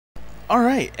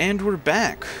Alright, and we're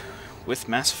back with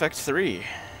Mass Effect 3.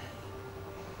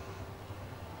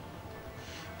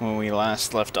 When we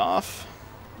last left off...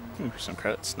 some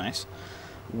credits, nice.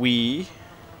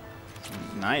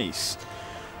 Nice.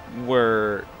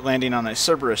 We're landing on a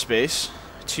Cerberus base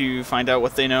to find out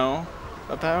what they know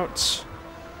about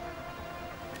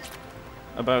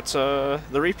the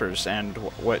Reapers and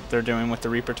what they're doing with the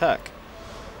Reaper tech.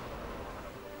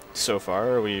 So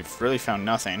far, we've really found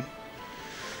nothing.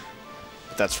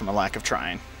 But that's from a lack of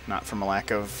trying, not from a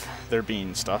lack of there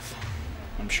being stuff,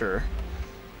 I'm sure.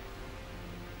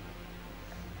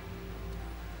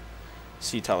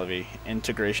 C. Televi.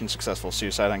 Integration successful.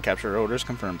 Suicide on capture orders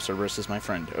confirmed. Cerberus is my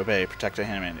friend. Obey. Protect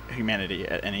humanity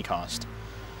at any cost.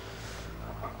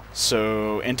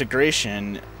 So,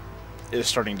 integration is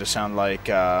starting to sound like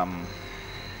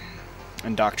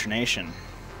indoctrination,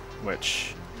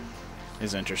 which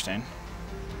is interesting.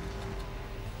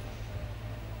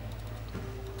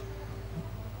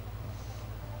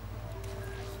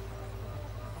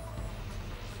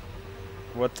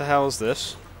 What the hell is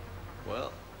this?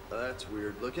 Well, that's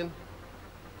weird looking.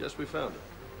 Guess we found it.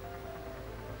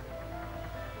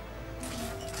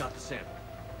 Got the sample.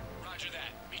 Roger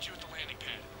that. Meet you at the landing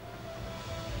pad.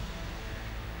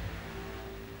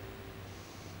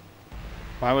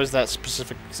 Why was that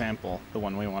specific example the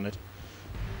one we wanted?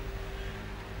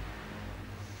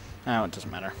 Oh, it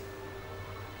doesn't matter.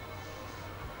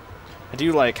 I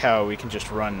do like how we can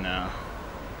just run now.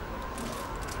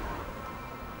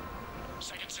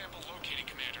 Second sample located,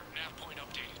 Commander. Nav point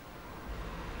updated.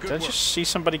 Did I just see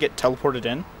somebody get teleported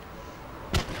in?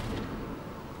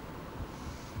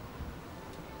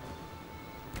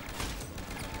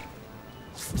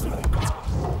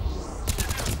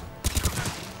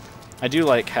 I do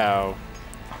like how...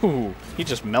 Ooh, he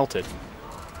just melted.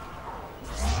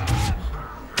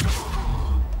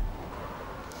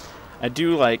 I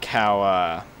do like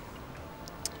how,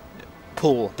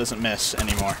 pull doesn't miss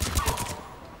anymore.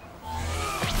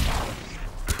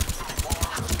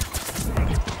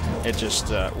 It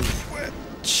just,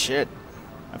 shit.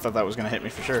 I thought that was gonna hit me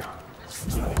for sure.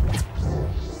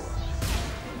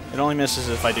 It only misses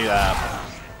if I do that.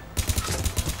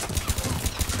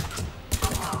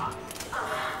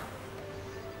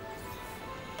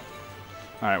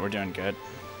 Alright, we're doing good.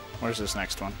 Where's this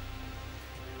next one?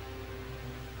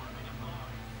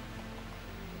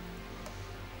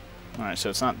 Alright,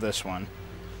 so it's not this one.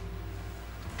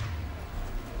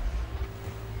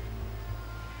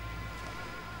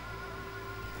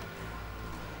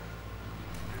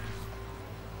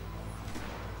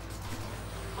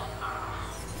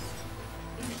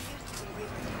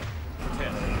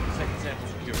 Second sample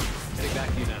secure. Heading back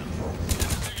to you now.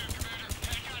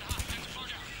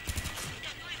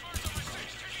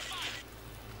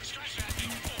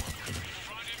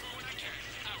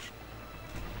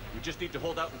 We just need to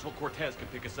hold out until Cortez can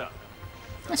pick us up.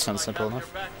 That sounds simple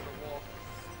enough.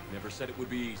 Never said it would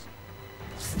be easy.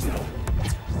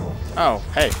 Oh,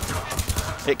 hey.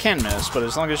 It can miss, but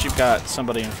as long as you've got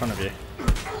somebody in front of you.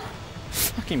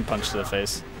 Fucking punch to the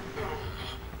face.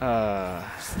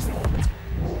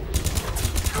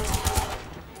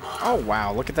 Oh,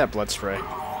 wow. Look at that blood spray.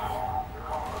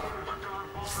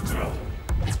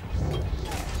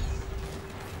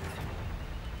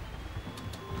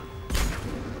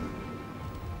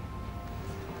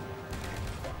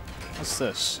 What's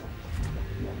this?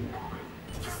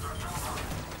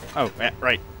 Oh, yeah,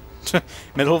 right.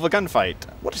 Middle of a gunfight.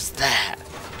 What is that?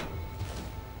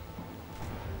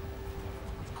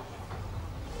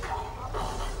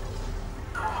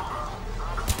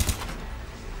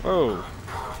 Whoa.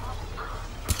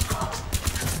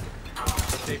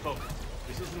 Stay focused.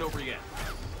 This isn't over yet.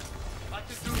 I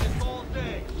could do this all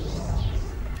day.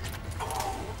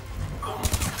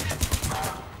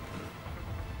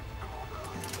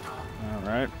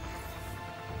 Alright.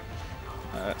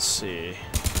 Let's see.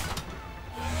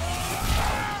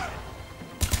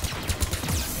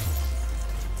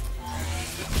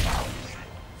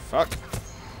 Fuck.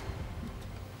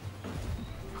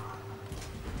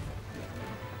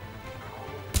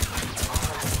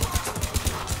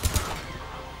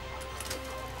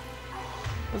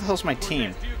 Where the hell's my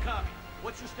team? Do you copy?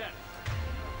 What's your status?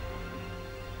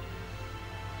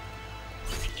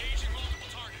 Engaging multiple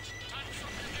targets. Time for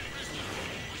getting risky.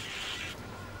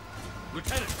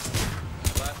 Lieutenant!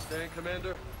 Last stand,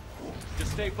 Commander?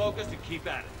 Just stay focused and keep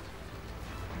at it.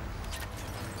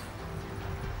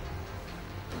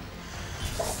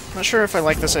 I'm not sure if I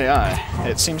like this AI.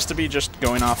 It seems to be just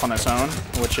going off on its own,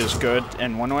 which is good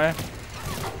in one way,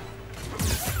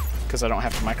 because I don't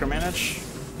have to micromanage,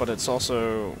 but it's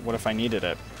also, what if I needed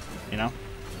it, you know?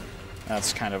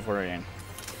 That's kind of worrying.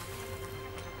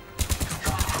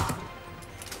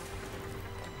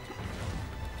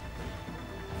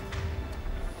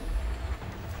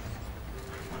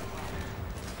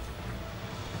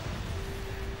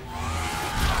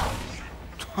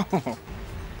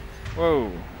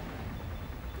 Whoa.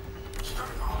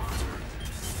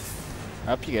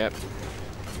 Up you get.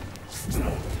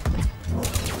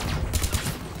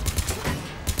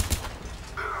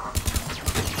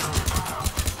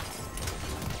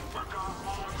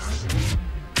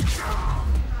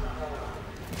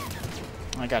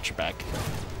 I got your back.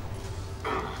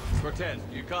 Cortez,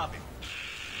 do you copy?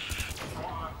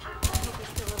 He's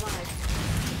still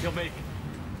alive. He'll make it.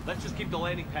 Let's just keep the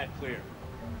landing pad clear.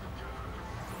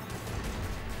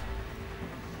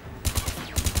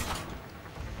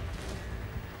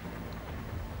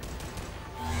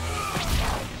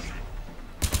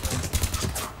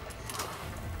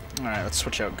 Alright, let's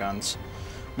switch out guns.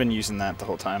 Been using that the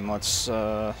whole time. Let's,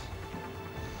 not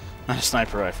a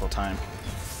sniper rifle time.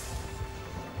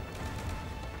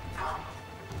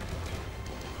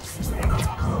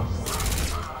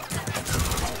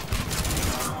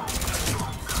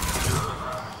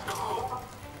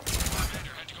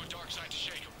 Commander had to go dark side to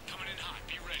shake him. Coming in hot.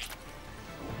 Be ready.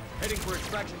 Heading for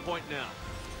extraction point now.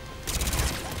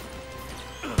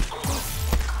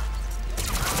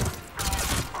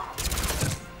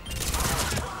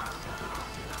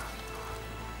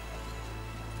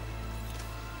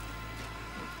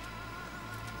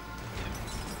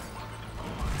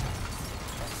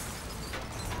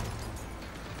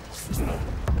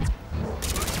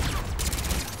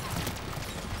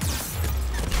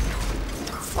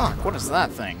 Fuck, what is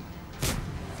that thing?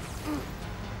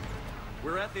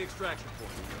 We're at the extraction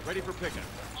point. Ready for pickup.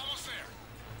 Almost there.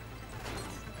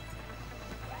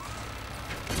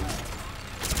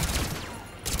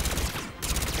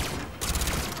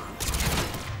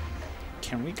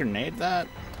 Can we grenade that?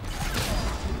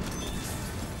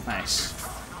 Nice.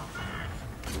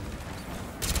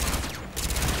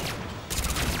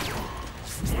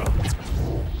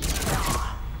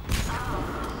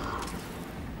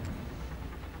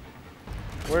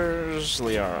 Where's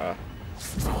Liara?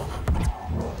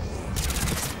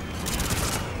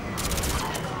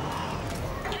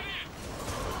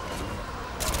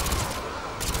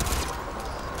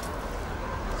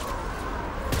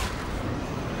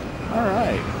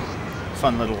 Alright.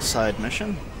 Fun little side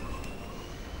mission.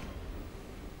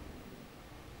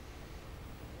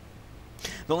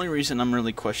 The only reason I'm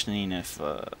really questioning if,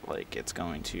 like, it's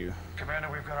going to... Commander,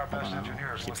 we've got our best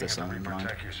engineers keep looking this at the in Reaper mind.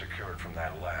 tech you secured from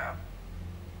that lab.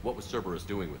 What was Cerberus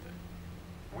doing with it?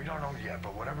 We don't know yet,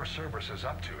 but whatever Cerberus is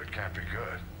up to, it can't be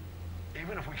good.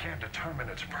 Even if we can't determine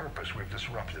its purpose, we've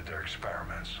disrupted their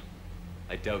experiments.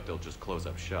 I doubt they'll just close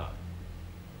up shop.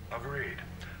 Agreed.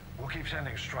 We'll keep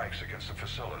sending strikes against the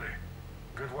facility.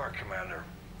 Good work, Commander.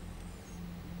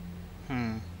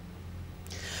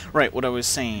 Right, what I was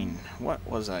saying. What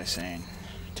was I saying?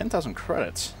 10,000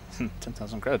 credits.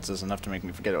 10,000 credits is enough to make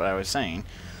me forget what I was saying.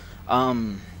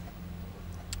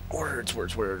 Words.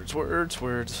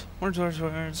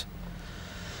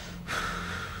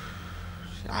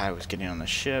 I was getting on the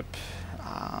ship.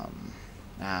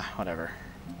 Whatever.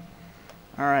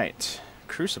 Alright.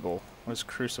 Crucible. What is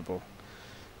Crucible?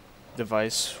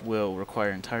 Device will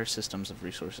require entire systems of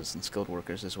resources and skilled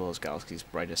workers, as well as galaxy's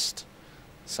brightest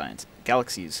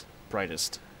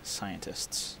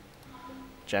scientists.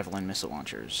 Javelin missile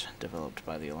launchers. Developed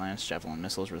by the Alliance, Javelin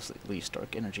missiles release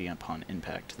dark energy upon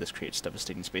impact. This creates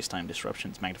devastating space-time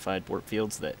disruptions, magnified warp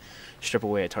fields that strip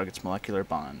away a target's molecular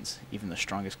bonds. Even the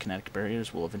strongest kinetic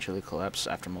barriers will eventually collapse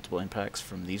after multiple impacts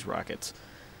from these rockets.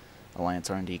 Alliance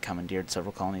R&D commandeered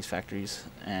several colonies' factories,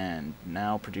 and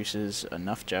now produces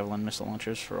enough Javelin missile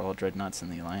launchers for all dreadnoughts in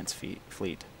the Alliance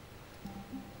fleet.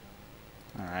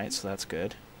 Alright, so that's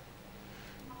good.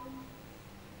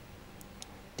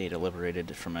 Data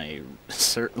liberated from a...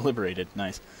 liberated,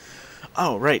 nice.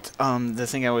 Oh, right, the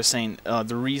thing I was saying,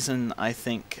 the reason I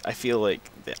feel like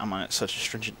that I'm on such a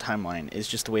stringent timeline is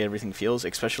just the way everything feels,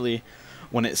 especially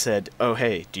when it said, oh,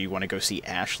 hey, do you want to go see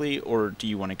Ashley, or do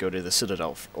you want to go to the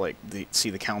Citadel, see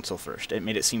the Council first? It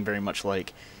made it seem very much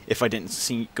like, if I didn't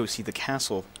go see the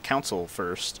Council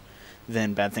first,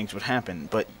 then bad things would happen,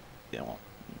 but, you know,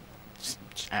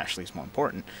 Ashley's more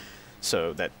important,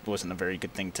 so that wasn't a very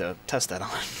good thing to test that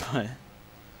on, but...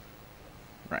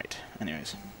 Right,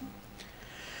 anyways.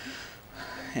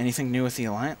 Anything new with the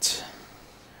Alliance?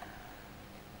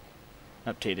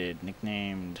 Updated,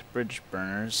 nicknamed Bridge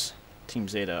Burners. Team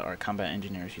Zeta are combat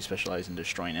engineers who specialize in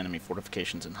destroying enemy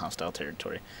fortifications in hostile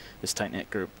territory. This tight-knit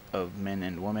group of men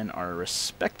and women are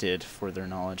respected for their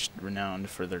knowledge, renowned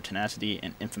for their tenacity,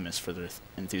 and infamous for their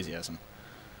enthusiasm.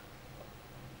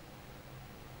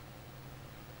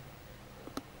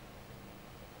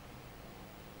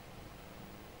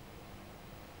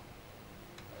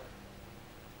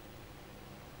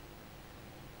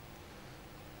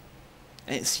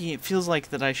 See, it feels like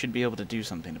that I should be able to do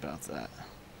something about that.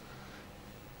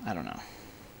 I don't know.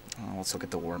 Let's look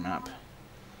at the war map.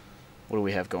 What do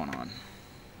we have going on?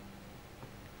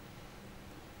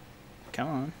 Come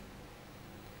on.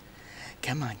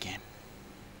 Come on, game.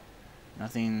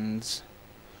 Nothing's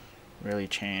really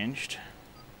changed.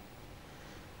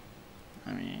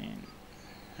 I mean,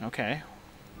 okay.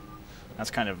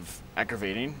 That's kind of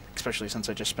aggravating, especially since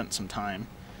I just spent some time.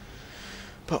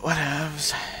 But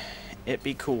whatevs. It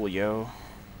be cool, yo.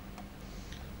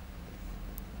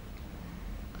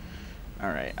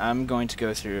 Alright, I'm going to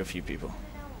go through a few people.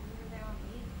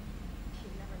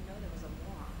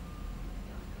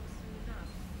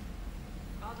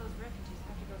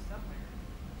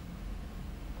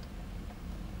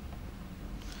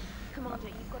 Come on,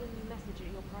 Jake, you've got a new message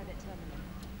at your private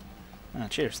terminal.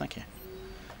 Cheers, thank you.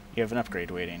 You have an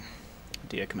upgrade waiting.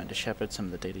 Dear Commander Shepard, some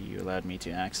of the data you allowed me to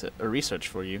access or research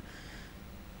for you.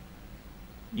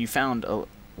 You found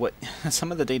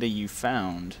some of the data you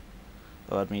found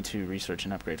allowed me to research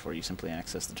and upgrade for you. Simply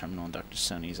access the terminal in Dr.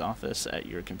 Sony's office at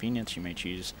your convenience. You may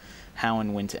choose how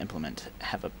and when to implement.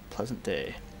 Have a pleasant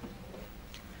day.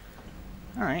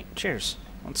 All right, cheers.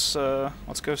 Let's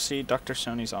go see Dr.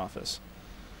 Sony's office.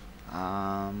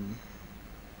 That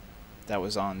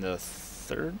was on the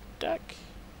 3rd deck,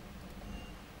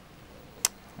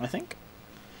 I think.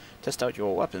 Test out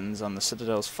your weapons on the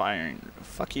Citadel's firing.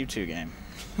 Fuck you too, game.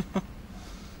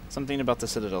 Something about the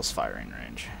Citadel's firing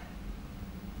range.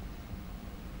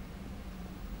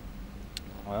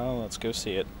 Well, let's go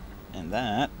see it. And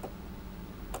that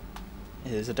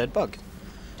is a dead bug.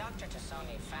 Dr.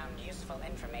 Tassoni found useful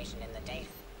information in the data.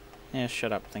 Yeah,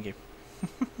 shut up. Thank you.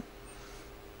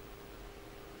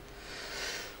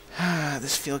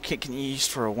 This field kit can be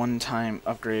used for a one-time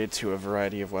upgrade to a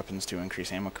variety of weapons to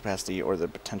increase ammo capacity or the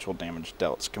potential damage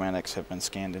dealt. Schematics have been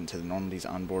scanned into the Normandy's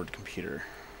onboard computer.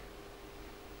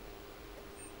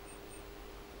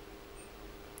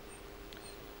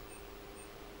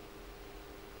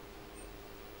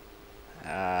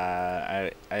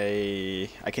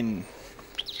 I can...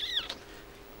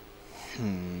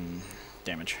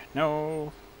 Damage.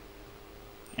 No.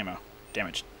 Ammo.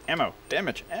 Damage. Ammo.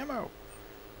 Damage. Ammo.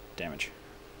 Damage.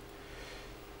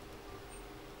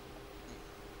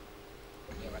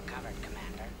 You recovered,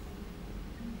 Commander.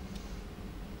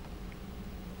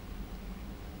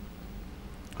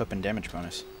 Weapon damage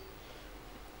bonus.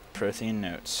 Prothean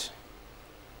notes.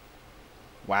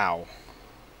 Wow.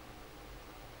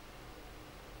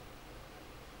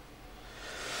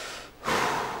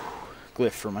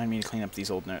 Glyph, remind me to clean up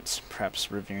these old notes. Perhaps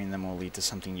reviewing them will lead to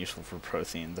something useful for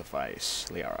Prothean device.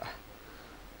 Liara.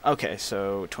 Okay,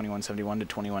 so 2171 to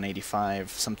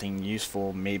 2185, something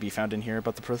useful may be found in here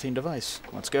about the Prothean device.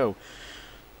 Let's go.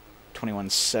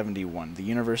 2171. The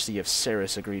University of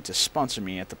Cerberus agreed to sponsor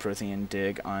me at the Prothean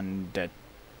dig on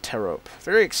Deterope.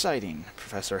 Very exciting.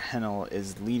 Professor Hennel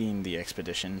is leading the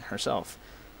expedition herself.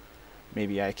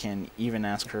 Maybe I can even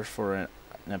ask her for an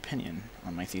opinion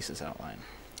on my thesis outline.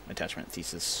 Attachment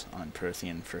thesis on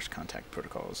Prothean first contact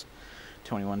protocols.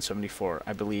 2174.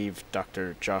 I believe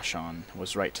Dr. Joshon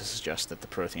was right to suggest that the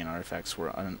Prothean artifacts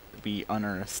we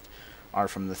unearthed are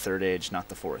from the 3rd age, not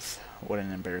the 4th. What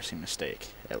an embarrassing mistake.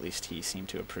 At least he seemed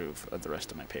to approve of the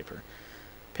rest of my paper.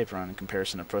 Paper on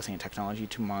comparison of Prothean technology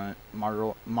to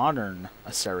modern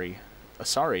Asari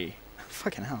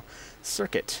fucking hell,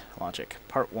 circuit logic.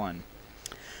 Part 1.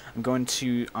 I'm going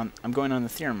on the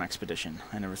theorem expedition.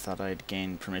 I never thought I'd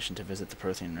gain permission to visit the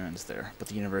Prothean ruins there, but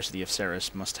the University of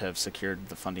Cerberus must have secured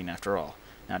the funding after all.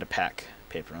 Now to pack.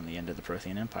 Paper on the end of the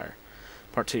Prothean Empire.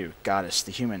 Part 2. Goddess,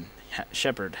 the human.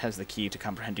 Shepard has the key to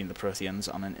comprehending the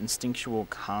Protheans on an instinctual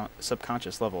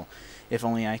subconscious level. If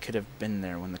only I could have been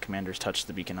there when the commanders touched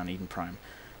the beacon on Eden Prime.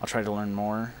 I'll try to learn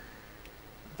more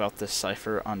about this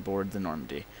cipher on board the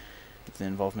Normandy. The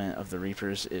involvement of the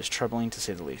Reapers is troubling to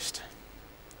say the least.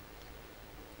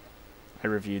 I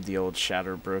reviewed the old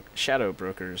Shadow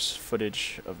Brokers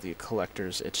footage of the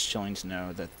collectors. It's chilling to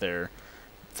know that they're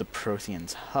the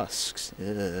Protheans' husks.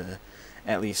 Ugh.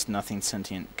 At least nothing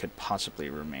sentient could possibly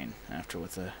remain after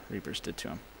what the Reapers did to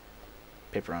them.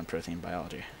 Paper on Prothean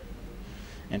biology.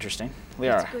 Interesting.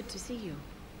 Liara. It's good to see you.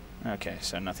 Okay,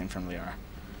 so nothing from Liara.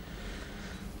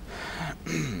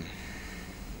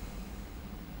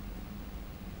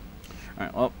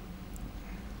 Alright, well,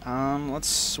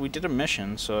 we did a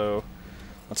mission, so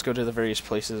let's go to the various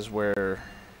places where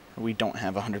we don't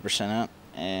have 100% at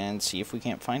and see if we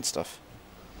can't find stuff.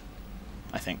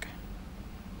 I think.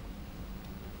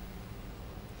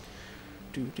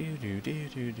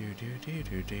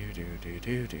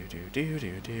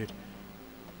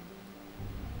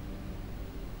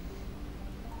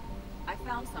 I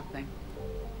found something.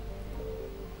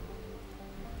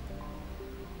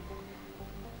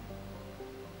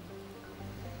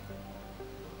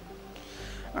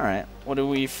 Alright, what do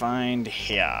we find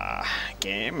here,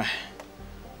 game?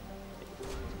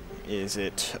 Is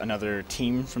it another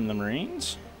team from the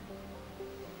Marines?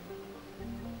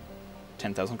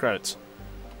 10,000 credits.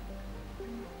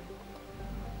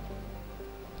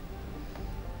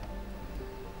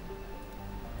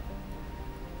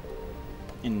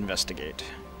 Investigate.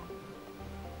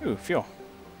 Ooh, fuel.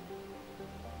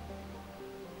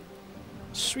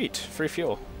 Sweet, free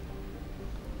fuel.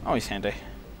 Always handy.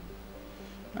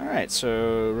 Alright,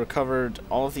 so recovered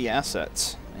all of the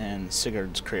assets in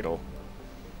Sigurd's cradle.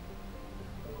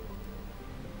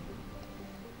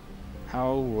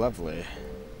 How lovely.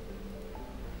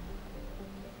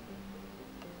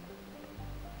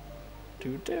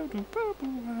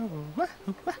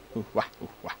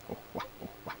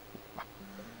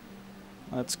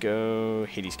 Let's go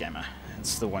Hades Gamma.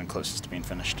 It's the one closest to being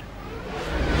finished.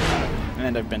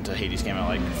 And I've been to Hades Gamma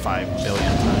like 5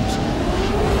 billion times.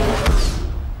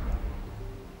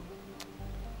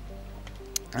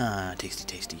 Ah, tasty,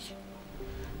 tasty.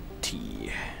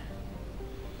 Tea.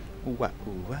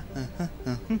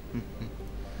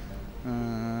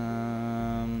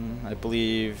 I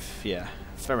believe, yeah,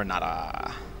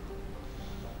 Ferranata.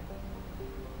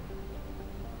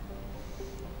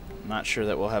 Not sure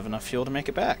that we'll have enough fuel to make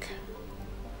it back.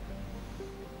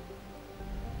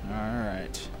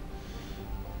 Alright.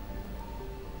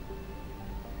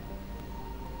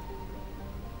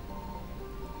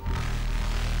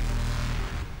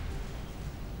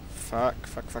 Fuck.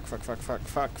 Faster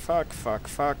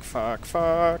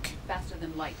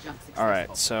than light jump successful.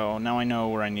 Alright, so now I know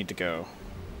where I need to go.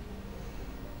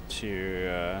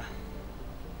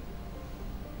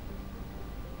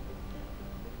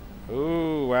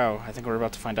 Oh, wow. I think we're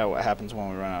about to find out what happens when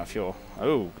we run out of fuel.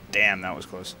 Oh, damn, that was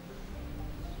close.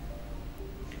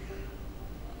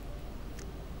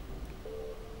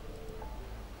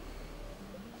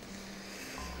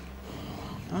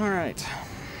 Alright.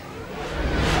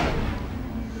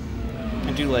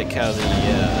 I do like how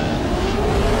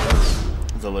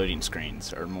the loading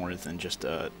screens are more than just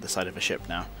the side of a ship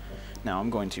now. Now I'm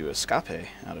going to escape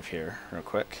out of here real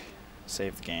quick.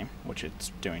 Save the game, which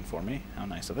it's doing for me. How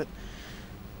nice of it.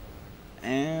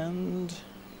 And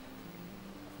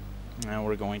now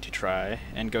we're going to try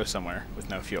and go somewhere with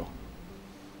no fuel.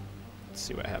 Let's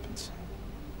see what happens.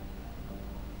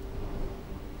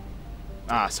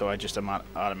 Ah, so I just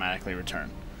automatically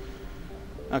return.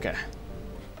 Okay.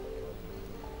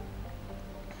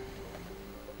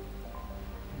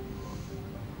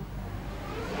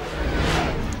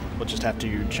 We'll just have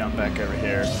to jump back over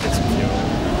here, get some fuel.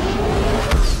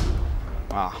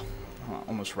 Ah,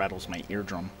 almost rattles my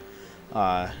eardrum.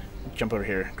 Jump over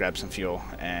here, grab some fuel,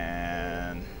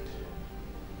 and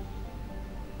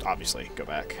obviously go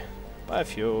back. Buy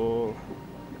fuel.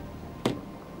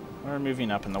 We're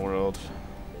moving up in the world.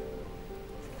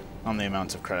 On the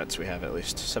amounts of credits we have, at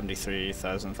least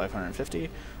 73,550,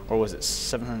 or was it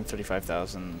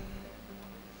 735,000?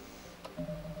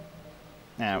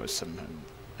 Nah, it was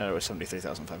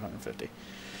 73,550.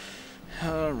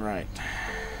 All right.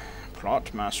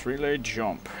 Plot mass relay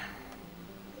jump.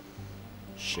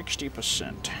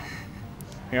 60%.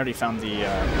 We already found the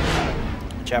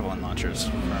javelin launchers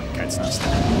from Kite's Nest.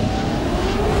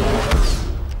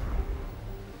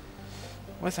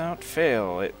 Without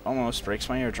fail, it almost breaks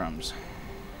my eardrums.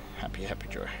 Happy, happy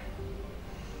joy.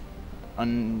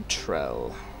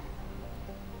 Untrell.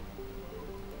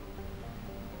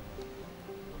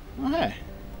 Oh, hey.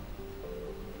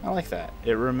 I like that.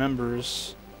 It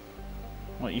remembers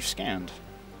what you've scanned.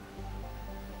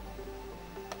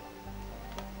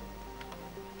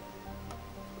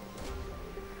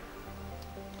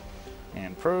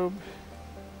 And probe.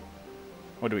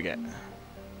 What do we get?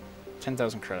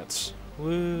 10,000 credits.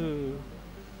 Woo!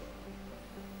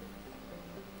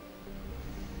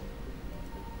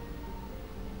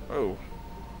 Oh.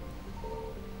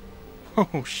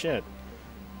 Oh, shit.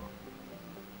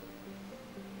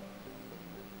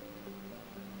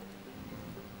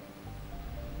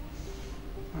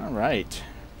 Alright.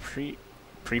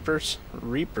 Reapers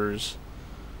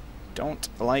don't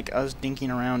like us dinking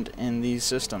around in these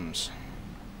systems.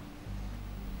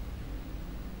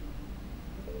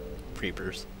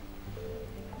 Reapers.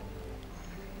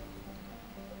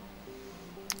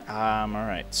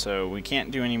 Alright, so we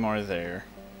can't do any more there.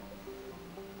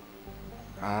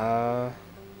 I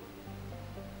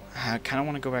kind of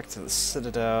want to go back to the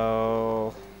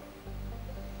Citadel.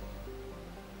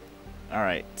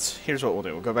 Alright, here's what we'll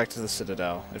do. We'll go back to the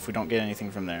Citadel. If we don't get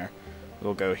anything from there,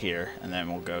 we'll go here, and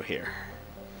then we'll go here.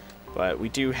 But we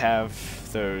do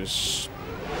have those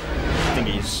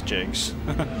thingies, jigs.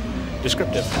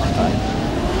 Descriptive, aren't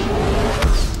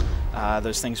I?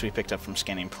 Those things we picked up from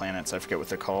scanning planets. I forget what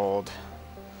they're called.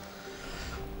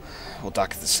 We'll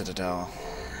dock at the Citadel,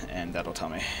 and that'll tell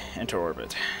me. Enter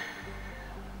orbit.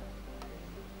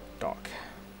 Dock.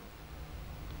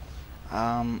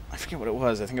 I forget what it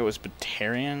was. I think it was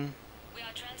Batarian. We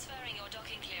are transferring your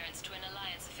docking clearance to an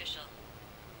Alliance official.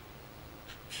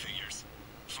 Figures.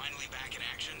 Finally back in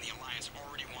action, the Alliance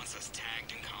already wants us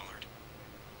tagged and collared.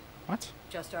 What?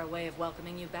 Just our way of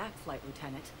welcoming you back, Flight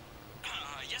Lieutenant.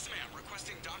 Yes ma'am.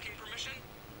 Requesting docking permission?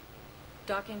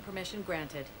 Docking permission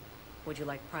granted. Would you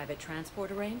like private transport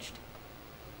arranged?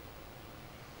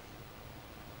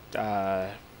 No?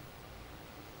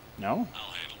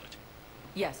 I'll handle it.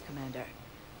 Yes, Commander.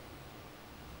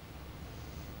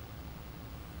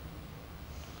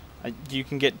 You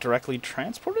can get directly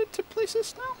transported to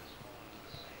places now?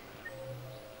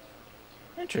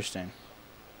 Interesting.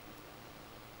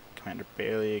 Commander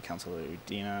Bailey, Counselor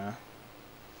Udina,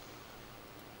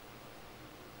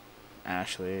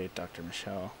 Ashley, Dr.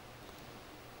 Michelle.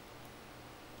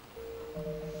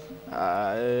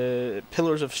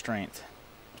 Pillars of Strength.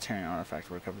 Batarian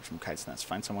artifact recovered from Kite's Nest.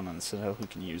 Find someone on the Citadel who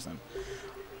can use them.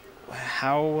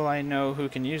 How will I know who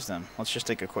can use them? Let's just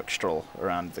take a quick stroll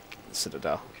around the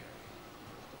Citadel.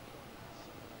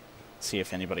 See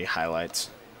if anybody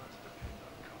highlights.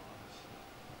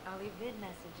 I'll leave vid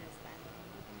messages then.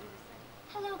 You can do the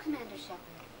same. Hello, Commander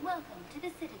Shepard. Welcome to the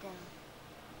Citadel.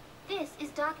 This is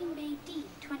Docking Bay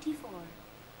D-24.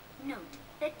 Note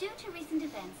that due to recent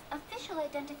events, official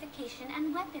identification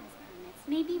and weapons permits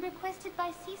may be requested by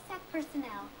CSAC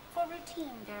personnel for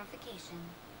routine verification.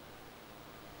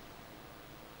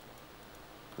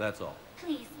 That's all.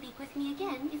 Please speak with me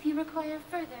again if you require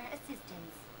further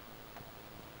assistance.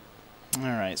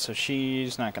 Alright, so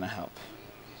she's not going to help.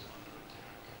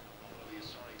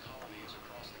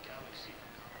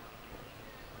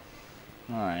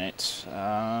 Alright,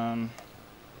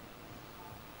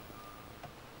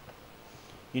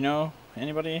 you know,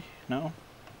 anybody? No?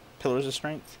 Pillars of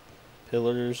Strength?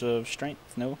 Pillars of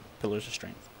Strength? No? Pillars of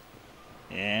Strength.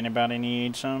 Anybody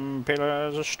need some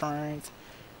Pillars of Strength?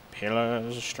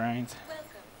 Pillars of Strength. Welcome,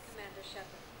 Commander Shepard.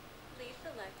 Please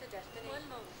select a destination. 1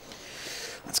 moment.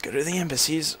 Let's go to the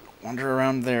embassies, wander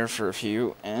around there for a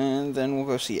few, and then we'll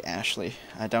go see Ashley.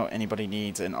 I doubt anybody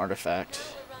needs an artifact.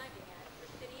 Now arriving at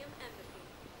Presidium Embassy.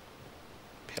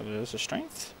 Pillars of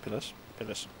Strength? Pillars?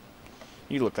 Pillars.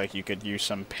 You look like you could use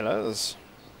some pillars.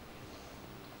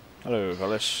 Hello,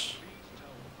 Hollis.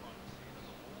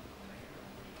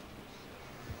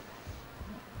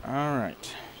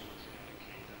 Alright.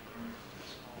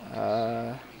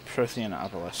 Prothean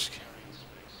Obelisk.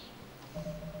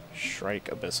 Shrike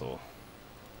Abyssal.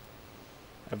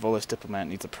 A Volus diplomat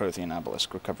needs a Prothean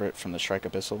Obelisk. Recover it from the Shrike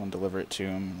Abyssal and deliver it to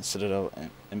him in the Citadel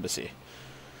Embassy.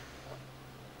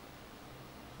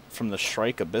 From the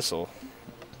Shrike Abyssal?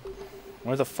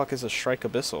 Where the fuck is a Shrike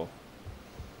Abyssal?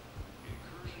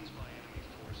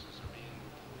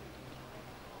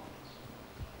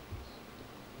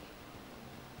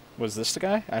 Was this the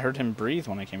guy? I heard him breathe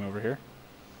when I came over here.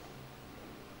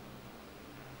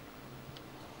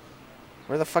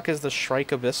 Where the fuck is the Shrike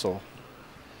Abyssal?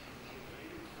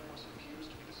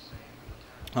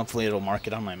 Hopefully it'll mark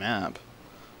it on my map.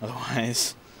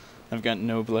 Otherwise, I've got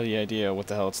no bloody idea what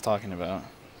the hell it's talking about.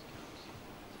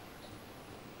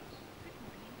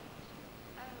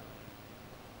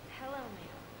 Hello, ma'am.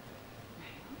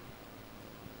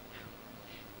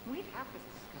 We'd have this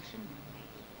discussion, young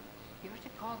lady. You're to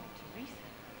call me Teresa.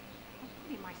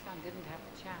 Hopefully my son didn't have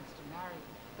the chance to marry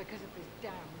you because of this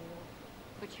damn war.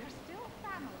 But you're still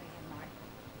family in my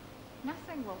book.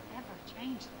 Nothing will ever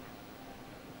change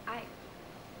that.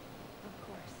 Of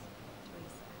course,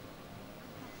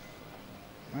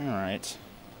 Teresa. Alright.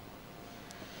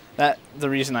 The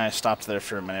reason I stopped there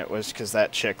for a minute was because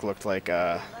that chick looked like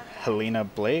Helena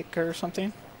Blake or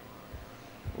something.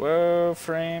 Whoa,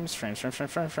 frames.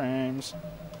 Alright,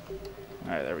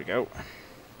 there we go.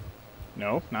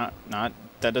 No, not,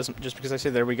 that doesn't, just because I say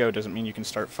there we go doesn't mean you can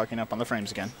start fucking up on the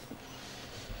frames again.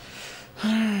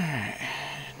 Alright.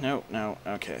 No,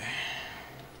 okay.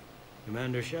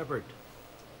 Commander Shepard.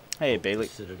 Hey, Bailey.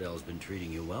 The Citadel's been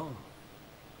treating you well.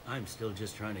 I'm still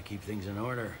just trying to keep things in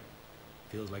order.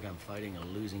 Feels like I'm fighting a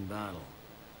losing battle.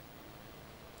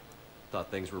 Thought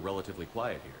things were relatively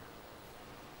quiet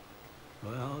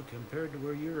here. Well, compared to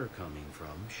where you're coming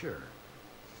from, sure.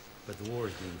 But the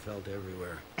war's being felt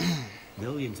everywhere.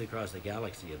 Millions across the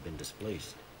galaxy have been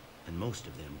displaced, and most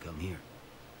of them come here.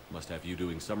 Must have you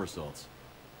doing somersaults.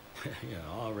 Yeah,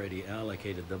 already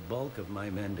allocated the bulk of my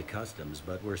men to customs,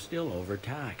 but we're still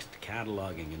overtaxed,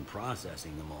 cataloging and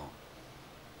processing them all.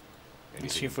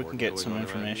 Let's see if we can get some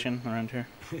information around here.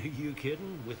 You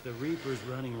kidding? With the Reapers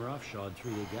running roughshod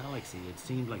through the galaxy, it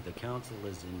seemed like the Council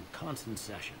is in constant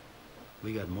session.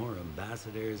 We got more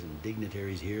ambassadors and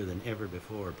dignitaries here than ever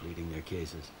before pleading their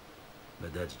cases.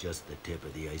 But that's just the tip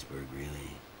of the iceberg,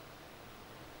 really.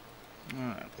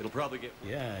 Alright. It'll probably get...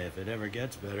 Yeah, if it ever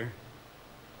gets better.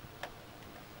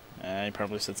 He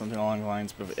probably said something along the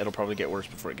lines, but it'll probably get worse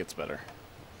before it gets better.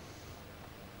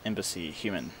 Embassy,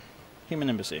 human. Human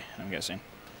embassy, I'm guessing.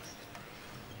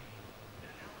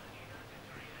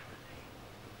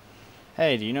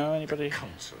 Hey, do you know anybody? The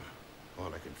Council. All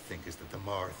I can think is that the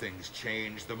more things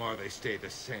change, the more they stay the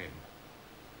same.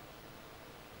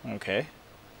 Okay.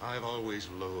 I've always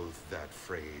loathed that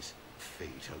phrase,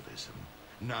 fatalism.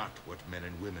 Not what men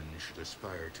and women should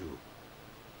aspire to.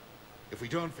 If we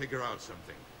don't figure out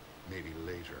something, maybe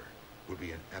later, will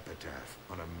be an epitaph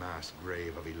on a mass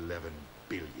grave of 11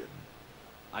 billion.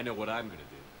 I know what I'm gonna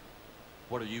do.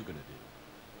 What are you gonna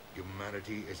do?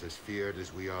 Humanity is as feared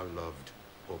as we are loved.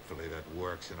 Hopefully that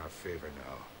works in our favor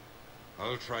now.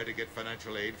 I'll try to get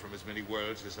financial aid from as many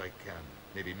worlds as I can.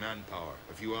 Maybe manpower,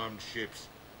 a few armed ships.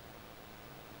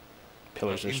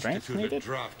 Pillars of strength institute needed? a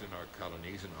draft in our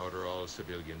colonies and order all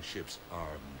civilian ships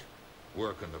armed.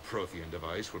 Work on the Prothean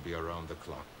device will be around the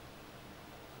clock.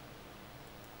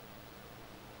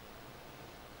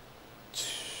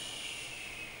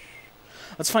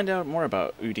 Let's find out more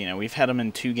about Udina. We've had him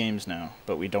in 2 games now,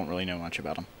 but we don't really know much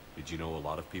about him. Did you know a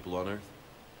lot of people on Earth?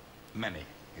 Many.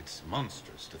 It's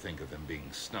monstrous to think of them being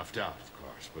snuffed out, of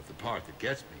course, but the part that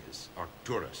gets me is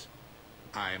Arcturus.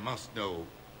 I must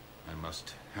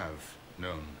have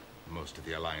known most of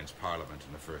the Alliance Parliament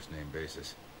on a first-name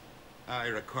basis. I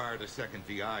required a second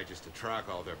VI just to track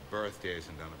all their birthdays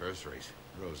and anniversaries.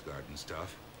 Rose Garden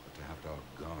stuff, but to have it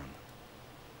all gone.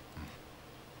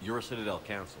 You're a Citadel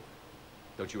Council.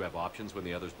 Don't you have options when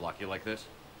the others block you like this?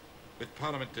 With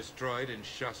Parliament destroyed and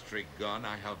Shastri gone,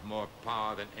 I have more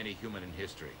power than any human in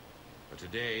history. But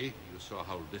today, you saw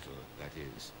how little that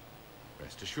is.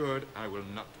 Rest assured, I will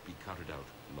not be counted out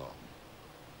long.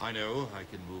 I know I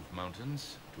can move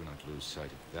mountains. Do not lose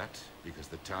sight of that, because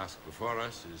the task before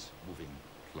us is moving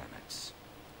planets.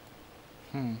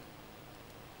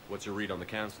 What's your read on the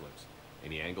Councilors?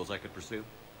 Any angles I could pursue?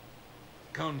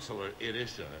 Counselor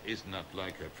Irissa is not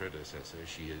like her predecessor.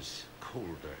 She is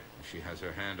colder. If she has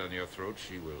her hand on your throat,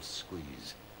 she will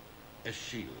squeeze. A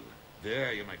shield.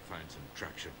 There you might find some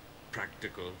traction.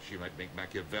 Practical. She might make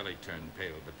Machiavelli turn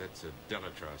pale, but that's a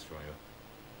Delatras for you.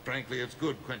 Frankly, it's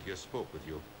good Quentius spoke with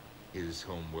you. His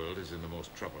home world is in the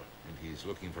most trouble, and he's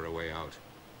looking for a way out.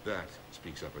 That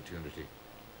speaks opportunity.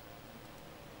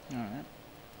 Alright.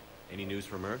 Any news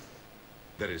from Earth?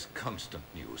 There is constant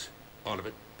news. All of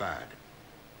it bad.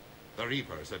 The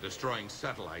Reapers are destroying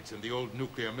satellites and the old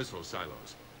nuclear missile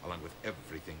silos, along with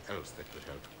everything else that could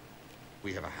help.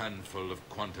 We have a handful of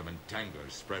quantum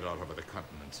entanglers spread out over the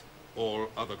continents. All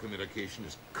other communication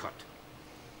is cut.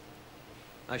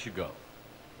 I should go.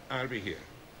 I'll be here.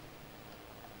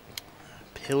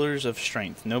 Pillars of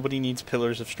strength. Nobody needs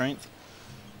pillars of strength?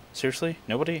 Seriously?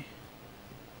 Nobody?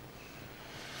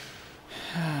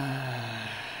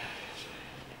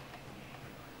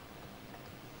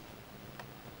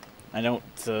 I don't,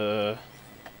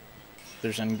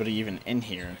 there's anybody even in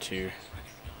here to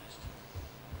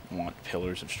want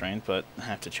pillars of strength, but I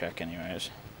have to check anyways.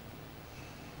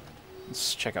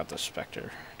 Let's check out the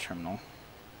Spectre terminal.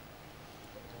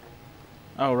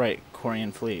 Oh, right.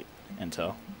 Quarian Fleet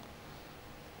intel.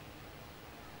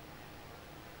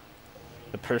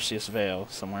 The Perseus Veil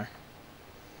somewhere.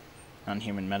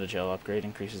 Non-human metagel upgrade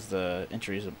increases the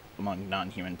injuries among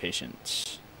non-human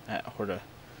patients at Horta.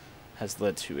 Has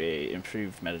led to a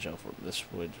improved metagel. This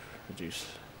would reduce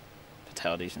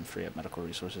fatalities and free up medical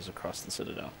resources across the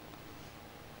Citadel.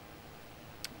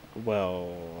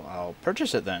 Well, I'll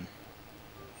purchase it then.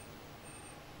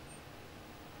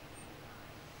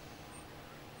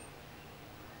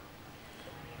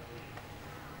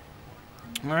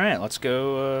 Alright, let's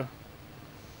go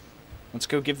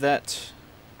give that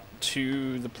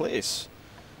to the place.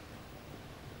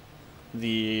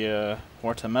 The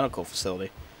Horta Medical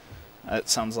Facility. It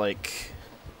sounds like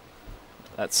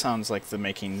That sounds like the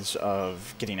makings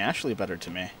of getting Ashley better to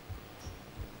me.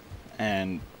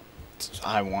 And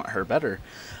I want her better.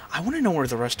 I want to know where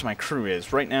the rest of my crew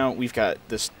is. Right now, we've got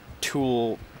this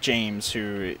tool, James,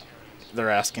 who they're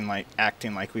acting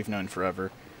like we've known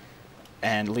forever.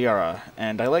 And Liara.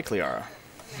 And I like Liara.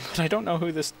 But I don't know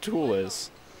who this tool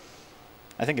is.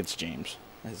 I think it's James.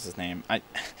 Is his name.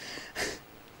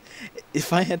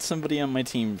 If I had somebody on my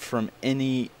team from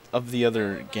any of the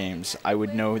other games, I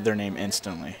would know their name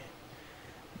instantly.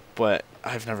 But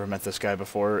I've never met this guy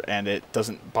before, and it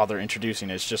doesn't bother introducing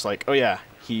it. It's just like, oh yeah,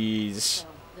 he's... So,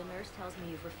 the nurse tells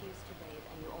me you've refused to bathe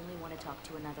and you only want to talk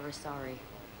to another Asari.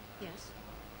 Yes.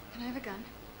 Can I have a gun?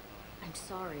 I'm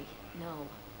sorry, no.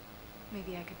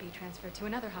 Maybe I could be transferred to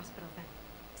another hospital then.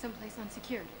 Someplace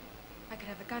unsecured. I could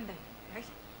have a gun then, right?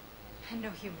 And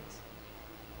no humans.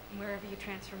 Wherever you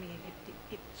transfer me,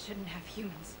 it shouldn't have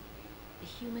humans. The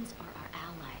humans are our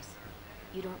allies.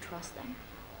 You don't trust them?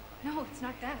 No, it's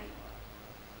not that.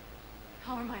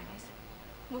 How are my eyes?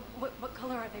 What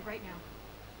color are they right now?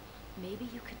 Maybe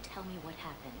you could tell me what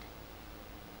happened.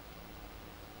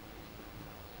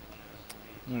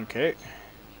 Okay.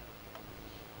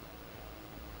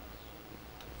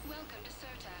 Welcome to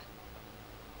Certa.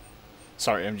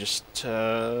 Sorry, I'm just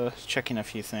checking a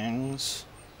few things.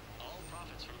 All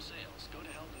profits from sales go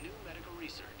to help new medical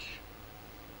research.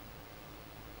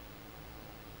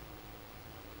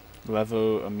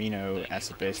 Levo amino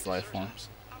acid-based life forms.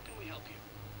 How can we help you?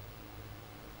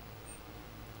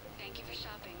 Thank you for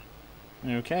shopping.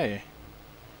 Okay.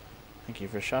 Thank you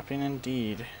for shopping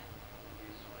indeed.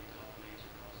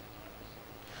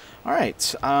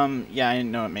 Alright, yeah, I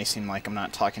know it may seem like I'm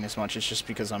not talking as much, it's just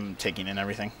because I'm taking in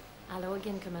everything. Hello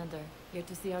again, Commander. Here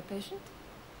to see our patient?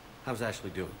 How's Ashley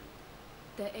doing?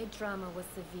 The head trauma was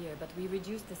severe, but we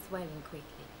reduced the swelling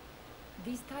quickly.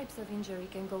 These types of injury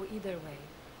can go either way.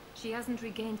 She hasn't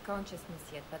regained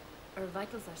consciousness yet, but her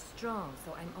vitals are strong,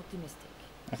 so I'm optimistic.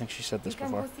 I think she said this before.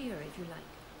 before. You can go see her if you like.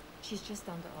 She's just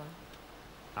down the hall.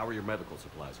 How are your medical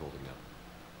supplies holding up?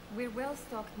 We're well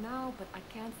stocked now, but I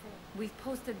can't say. We've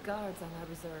posted guards on our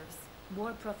reserves.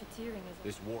 War profiteering is...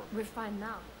 This war... We're fine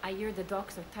now. I hear the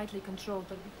docks are tightly controlled,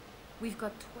 but we've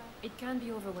got 12. It can be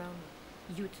overwhelming.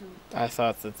 You too. I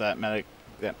thought that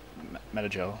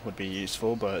metagel would be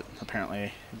useful, but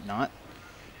apparently not.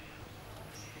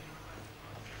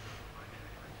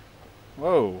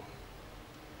 Whoa.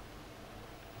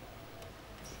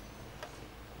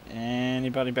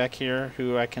 Anybody back here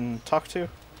who I can talk to?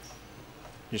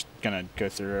 Just gonna go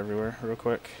through everywhere real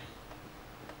quick.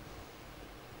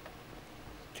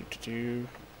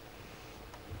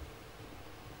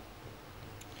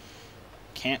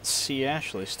 Can't see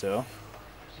Ashley still.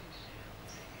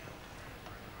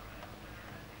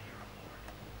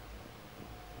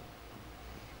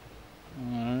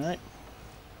 Alright.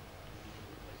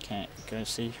 Can't go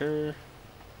see her.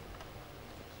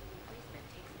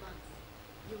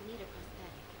 You'll need a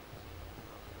prosthetic.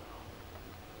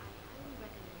 I highly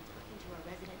recommend talking to a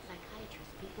resident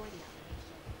psychiatrist before the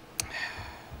operation.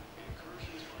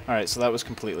 Alright, so that was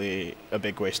completely a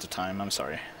big waste of time. I'm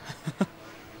sorry.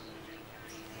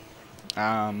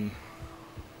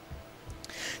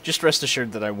 Just rest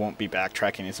assured that I won't be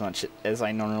backtracking as much as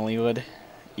I normally would,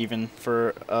 even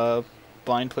for a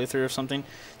blind playthrough of something,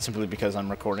 simply because I'm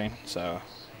recording, so...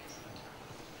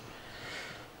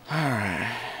 Alright.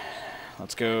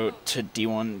 Let's go to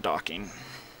D1 docking.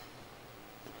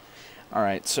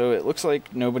 Alright, so it looks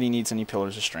like nobody needs any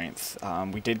pillars of strength.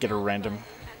 We did get a random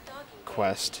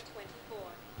quest.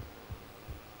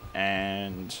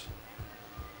 And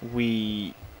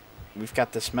we've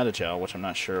got this metagel, which I'm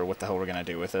not sure what the hell we're going to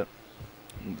do with it.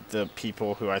 The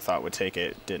people who I thought would take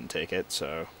it didn't take it,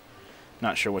 so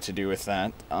not sure what to do with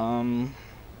that.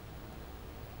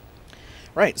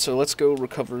 Right, so let's go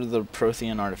recover the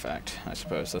Prothean artifact, I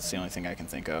suppose. That's the only thing I can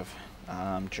think of.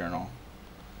 Journal.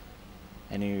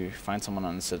 And you find someone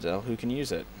on the Citadel who can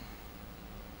use it.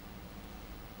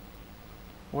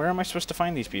 Where am I supposed to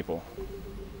find these people?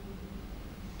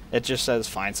 It just says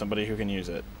find somebody who can use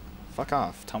it. Fuck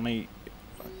off. Tell me...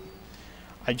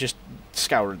 I just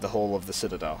scoured the whole of the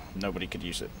Citadel. Nobody could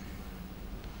use it.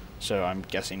 So I'm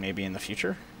guessing maybe in the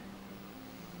future?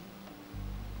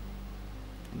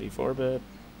 Leave orbit.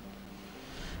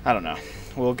 I don't know.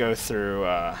 We'll go through,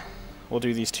 we'll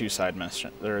do these two side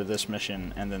missions, or this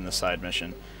mission and then the side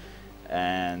mission.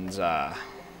 And,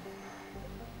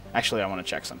 actually I want to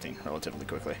check something relatively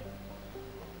quickly.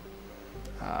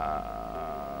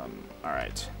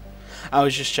 Alright. I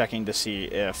was just checking to see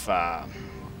if,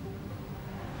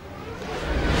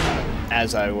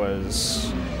 as I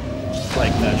was,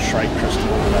 like, the Shrike Crystal, or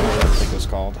whatever I think it was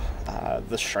called,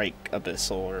 the Shrike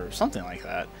Abyssal or something like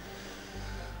that.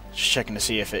 Just checking to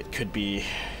see if it could be...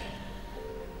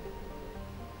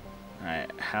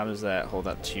 Alright, how does that hold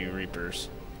up to Reapers?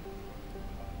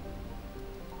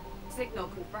 Signal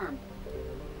confirmed.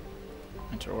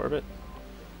 Enter orbit?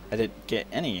 I didn't get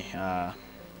any,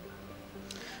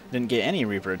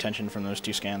 Reaper attention from those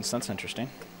two scans. That's interesting.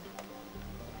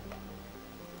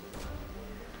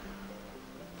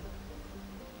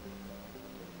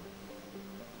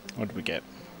 What did we get?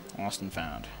 Lost and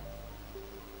found.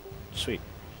 Sweet.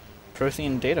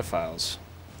 Prothean data files.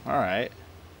 Alright.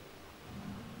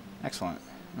 Excellent.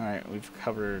 Alright, we've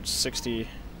covered 60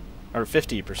 or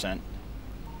 50%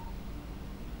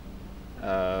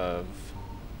 of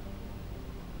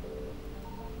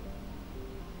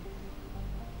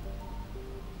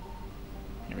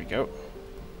here we go.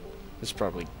 This is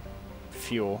probably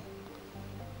fuel.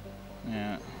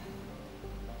 Yeah.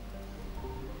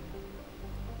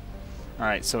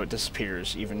 Alright, so it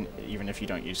disappears even if you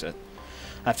don't use it.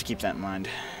 I have to keep that in mind.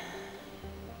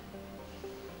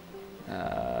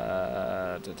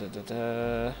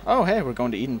 Oh, hey, we're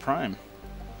going to Eden Prime.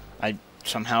 I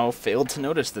somehow failed to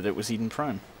notice that it was Eden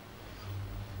Prime.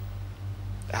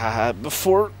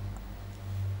 Before...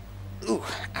 Ooh,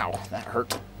 ow, that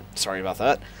hurt. Sorry about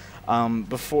that.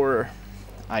 Before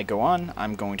I go on,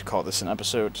 I'm going to call this an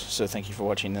episode, so thank you for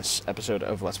watching this episode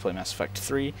of Let's Play Mass Effect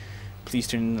 3. Please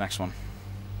tune in to the next one.